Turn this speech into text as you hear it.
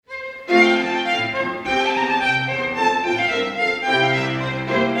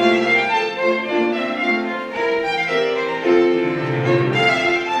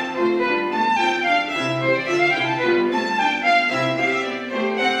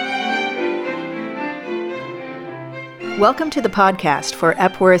Welcome to the podcast for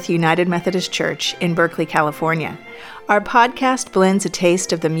Epworth United Methodist Church in Berkeley, California. Our podcast blends a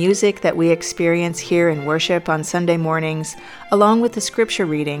taste of the music that we experience here in worship on Sunday mornings, along with a scripture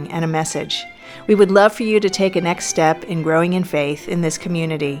reading and a message. We would love for you to take a next step in growing in faith in this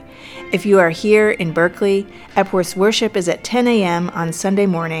community. If you are here in Berkeley, Epworth's worship is at 10 a.m. on Sunday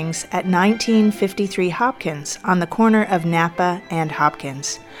mornings at 1953 Hopkins on the corner of Napa and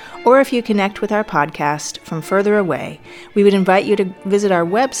Hopkins. Or if you connect with our podcast from further away, we would invite you to visit our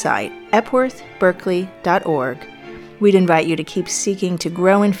website, epworthberkeley.org. We'd invite you to keep seeking to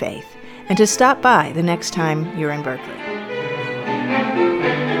grow in faith and to stop by the next time you're in Berkeley.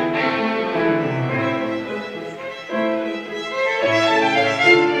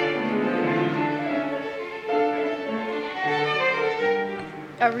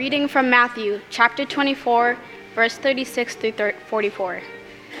 A reading from Matthew, chapter 24, verse 36 through 44.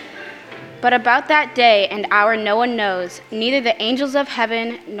 But about that day and hour no one knows, neither the angels of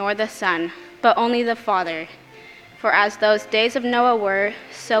heaven nor the Son, but only the Father. For as those days of Noah were,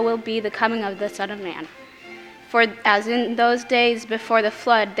 so will be the coming of the Son of Man. For as in those days before the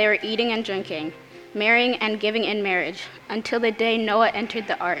flood they were eating and drinking, marrying and giving in marriage, until the day Noah entered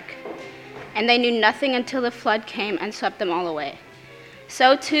the ark. And they knew nothing until the flood came and swept them all away.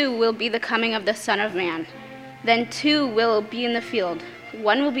 So too will be the coming of the Son of Man. Then two will be in the field.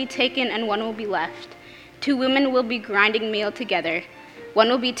 One will be taken and one will be left. Two women will be grinding meal together. One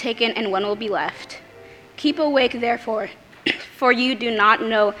will be taken and one will be left. Keep awake, therefore, for you do not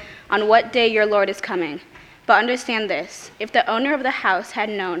know on what day your Lord is coming. But understand this, if the owner of the house had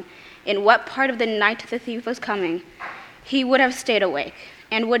known in what part of the night the thief was coming, he would have stayed awake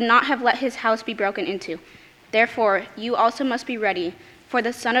and would not have let his house be broken into. Therefore, you also must be ready, for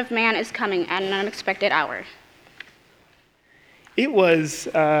the Son of Man is coming at an unexpected hour. It was,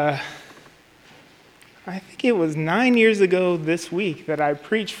 I think it was 9 years ago this week that I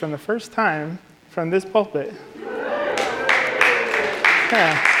preached from the first time from this pulpit.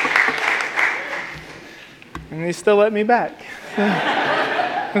 Yeah. And they still let me back.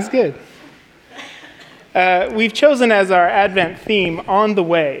 That's good. We've chosen as our Advent theme, On the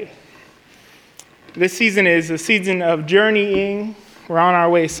Way. This season is a season of journeying. We're on our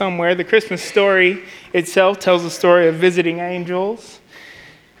way somewhere. The Christmas story itself tells the story of visiting angels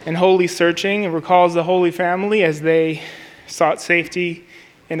and holy searching. It recalls the Holy Family as they sought safety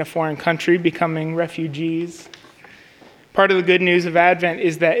in a foreign country, becoming refugees. Part of the good news of Advent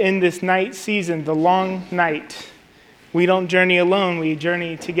is that in this night season, the long night, we don't journey alone, we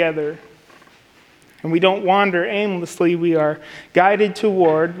journey together. And we don't wander aimlessly, we are guided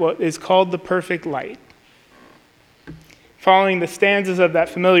toward what is called the perfect light. Following the stanzas of that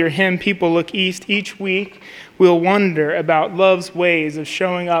familiar hymn, People Look East, each week we'll wonder about love's ways of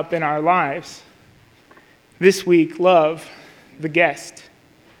showing up in our lives. This week, love, the guest,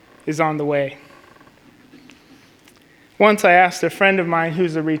 is on the way. Once I asked a friend of mine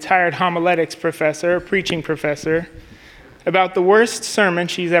who's a retired homiletics professor, a preaching professor, about the worst sermon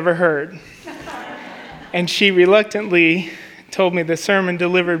she's ever heard. And she reluctantly told me the sermon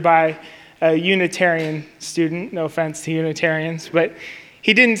delivered by a Unitarian student, no offense to Unitarians, but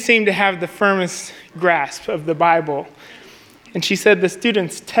he didn't seem to have the firmest grasp of the Bible. And she said the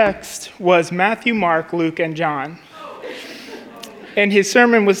student's text was Matthew, Mark, Luke, and John. And his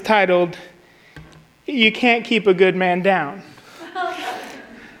sermon was titled, You Can't Keep a Good Man Down.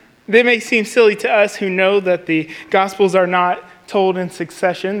 They may seem silly to us who know that the Gospels are not told in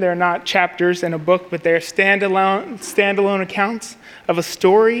succession. They're not chapters in a book, but they're standalone accounts of a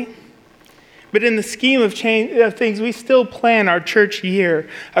story. But in the scheme of things, we still plan our church year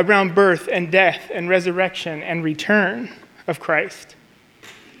around birth and death and resurrection and return of Christ.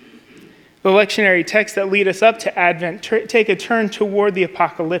 The lectionary texts that lead us up to Advent take a turn toward the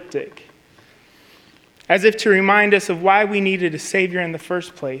apocalyptic, as if to remind us of why we needed a Savior in the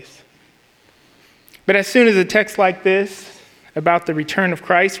first place. But as soon as a text like this about the return of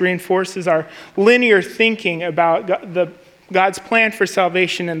Christ reinforces our linear thinking about God's plan for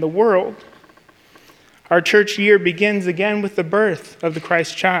salvation in the world, our church year begins again with the birth of the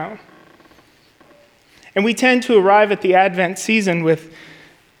Christ child. And we tend to arrive at the Advent season with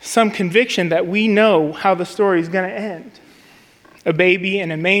some conviction that we know how the story is going to end. A baby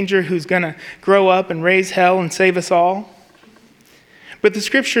in a manger who's going to grow up and raise hell and save us all. But the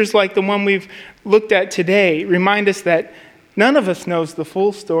scriptures, like the one we've looked at today, remind us that none of us knows the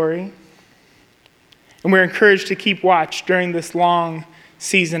full story. And we're encouraged to keep watch during this long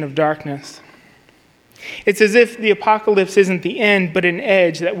season of darkness. It's as if the apocalypse isn't the end, but an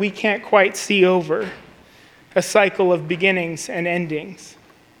edge that we can't quite see over, a cycle of beginnings and endings.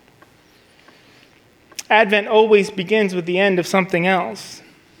 Advent always begins with the end of something else.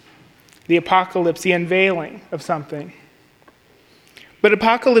 The apocalypse, the unveiling of something. But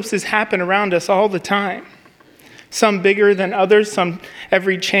apocalypses happen around us all the time. Some bigger than others, some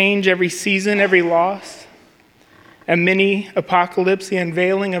every change, every season, every loss. A mini apocalypse, the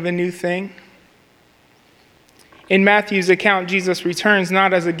unveiling of a new thing. In Matthew's account, Jesus returns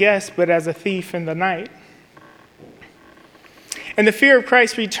not as a guest, but as a thief in the night. And the fear of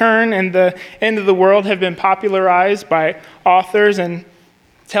Christ's return and the end of the world have been popularized by authors and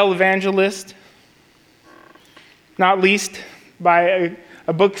televangelists, not least by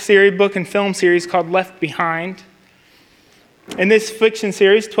a book and film series called Left Behind. In this fiction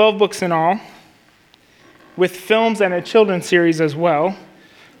series, 12 books in all, with films and a children's series as well,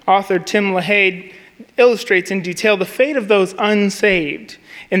 author Tim LaHaye illustrates in detail the fate of those unsaved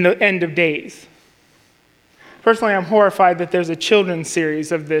in the end of days. Personally, I'm horrified that there's a children's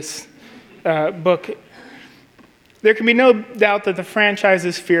series of this book. There can be no doubt that the franchise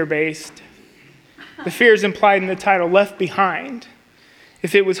is fear-based. The fear is implied in the title, Left Behind.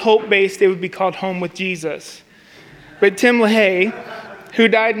 If it was hope-based, it would be called Home with Jesus. But Tim LaHaye, who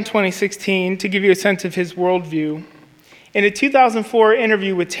died in 2016, to give you a sense of his worldview, in a 2004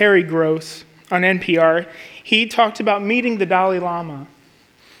 interview with Terry Gross on NPR, he talked about meeting the Dalai Lama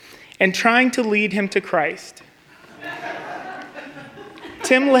and trying to lead him to Christ.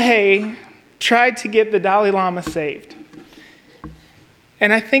 Tim LaHaye tried to get the Dalai Lama saved.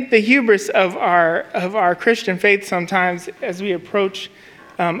 And I think the hubris of our Christian faith sometimes, as we approach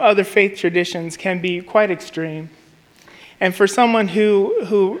other faith traditions, can be quite extreme. And for someone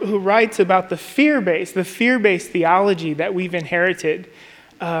who writes about the fear-based theology that we've inherited,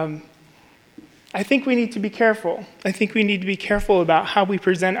 I think we need to be careful. I think we need to be careful about how we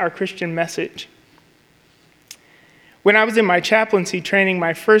present our Christian message. When I was in my chaplaincy training,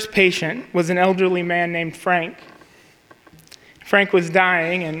 my first patient was an elderly man named Frank. Frank was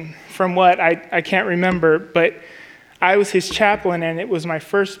dying, and from what I can't remember, but I was his chaplain, and it was my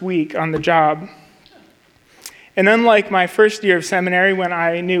first week on the job. And unlike my first year of seminary when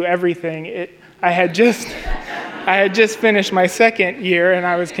I knew everything, I had just finished my second year, and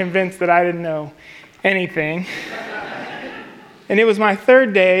I was convinced that I didn't know anything. And it was my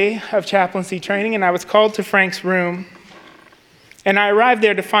third day of chaplaincy training, and I was called to Frank's room. And I arrived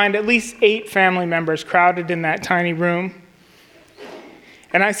there to find at least 8 family members crowded in that tiny room.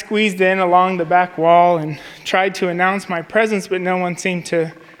 And I squeezed in along the back wall and tried to announce my presence, but no one seemed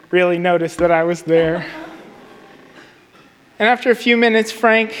to really notice that I was there. And after a few minutes,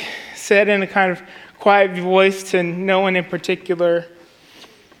 Frank said in a kind of quiet voice to no one in particular,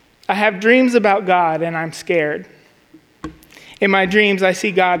 "I have dreams about God, and I'm scared. In my dreams, I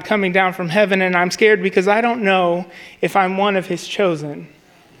see God coming down from heaven, and I'm scared because I don't know if I'm one of his chosen."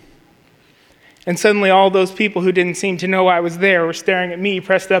 And suddenly all those people who didn't seem to know I was there were staring at me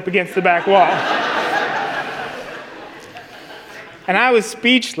pressed up against the back wall. And I was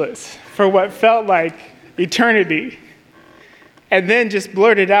speechless for what felt like eternity. And then just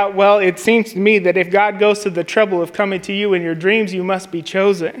blurted out, "Well, it seems to me that if God goes to the trouble of coming to you in your dreams, you must be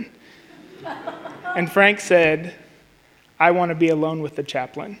chosen." And Frank said, "I want to be alone with the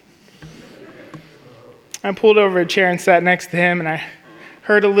chaplain." I pulled over a chair and sat next to him, and I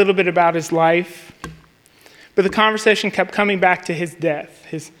heard a little bit about his life. But the conversation kept coming back to his death,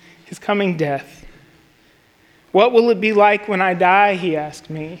 his coming death. "What will it be like when I die?" he asked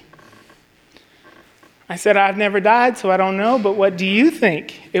me. I said, "I've never died, so I don't know, but what do you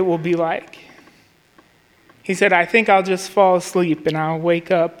think it will be like?" He said, "I think I'll just fall asleep and I'll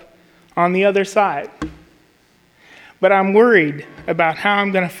wake up on the other side. But I'm worried about how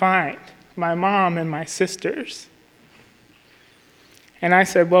I'm going to find my mom and my sisters." And I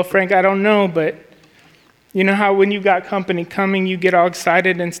said, "Well, Frank, I don't know, but you know how when you got company coming, you get all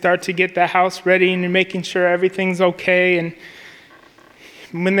excited and start to get the house ready and you're making sure everything's okay, and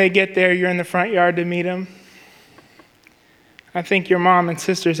when they get there, you're in the front yard to meet them? I think your mom and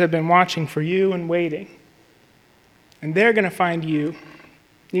sisters have been watching for you and waiting. And they're going to find you.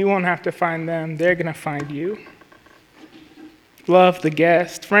 You won't have to find them. They're going to find you." Love the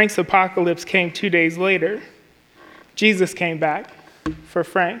guest. Frank's apocalypse came 2 days later. Jesus came back for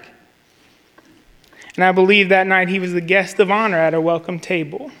Frank. And I believe that night he was the guest of honor at a welcome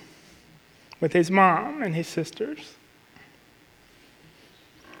table with his mom and his sisters.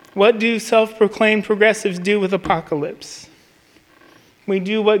 What do self-proclaimed progressives do with apocalypse? We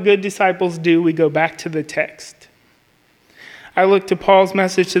do what good disciples do. We go back to the text. I look to Paul's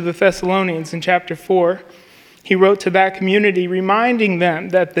message to the Thessalonians in chapter 4. He wrote to that community, reminding them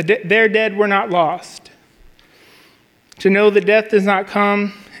that their dead were not lost. To know that death does not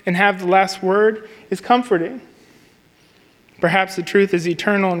come and have the last word is comforting. Perhaps the truth is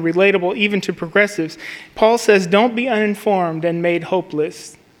eternal and relatable even to progressives. Paul says, don't be uninformed and made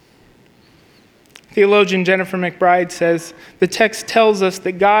hopeless. Theologian Jennifer McBride says, the text tells us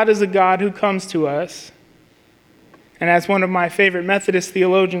that God is a God who comes to us. And as one of my favorite Methodist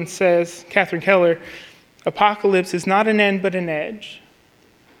theologians says, Catherine Keller, apocalypse is not an end but an edge.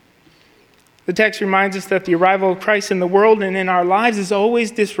 The text reminds us that the arrival of Christ in the world and in our lives is always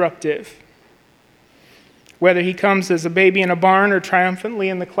disruptive. Whether he comes as a baby in a barn or triumphantly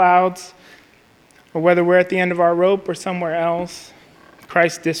in the clouds, or whether we're at the end of our rope or somewhere else,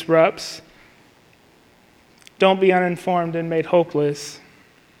 Christ disrupts. Don't be uninformed and made hopeless.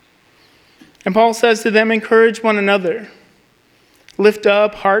 And Paul says to them, encourage one another. Lift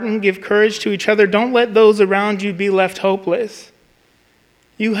up, hearten, give courage to each other. Don't let those around you be left hopeless.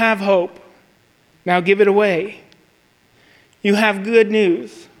 You have hope. Now give it away. You have good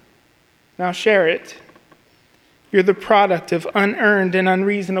news. Now share it. You're the product of unearned and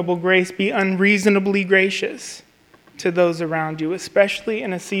unreasonable grace. Be unreasonably gracious to those around you, especially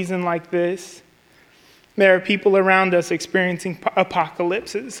in a season like this. There are people around us experiencing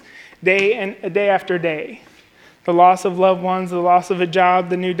apocalypses day after day. The loss of loved ones, the loss of a job,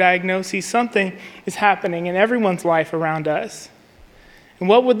 the new diagnosis. Something is happening in everyone's life around us. And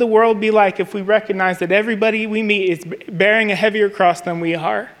what would the world be like if we recognized that everybody we meet is bearing a heavier cross than we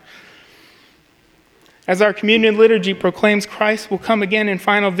are? As our communion liturgy proclaims, Christ will come again in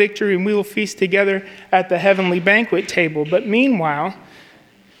final victory and we will feast together at the heavenly banquet table. But meanwhile,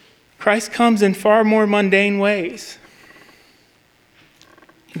 Christ comes in far more mundane ways.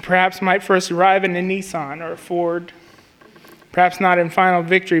 He perhaps might first arrive in a Nissan or a Ford, perhaps not in final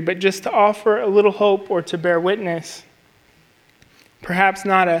victory, but just to offer a little hope or to bear witness. Perhaps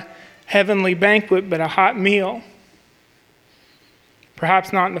not a heavenly banquet, but a hot meal.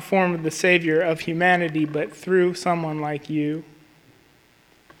 Perhaps not in the form of the Savior of humanity, but through someone like you.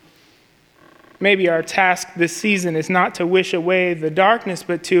 Maybe our task this season is not to wish away the darkness,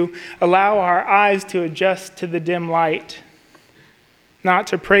 but to allow our eyes to adjust to the dim light. Not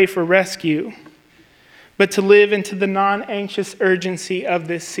to pray for rescue, but to live into the non-anxious urgency of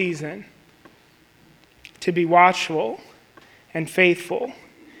this season. To be watchful and faithful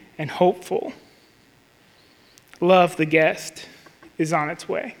and hopeful. Love the guest is on its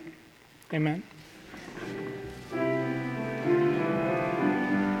way. Amen.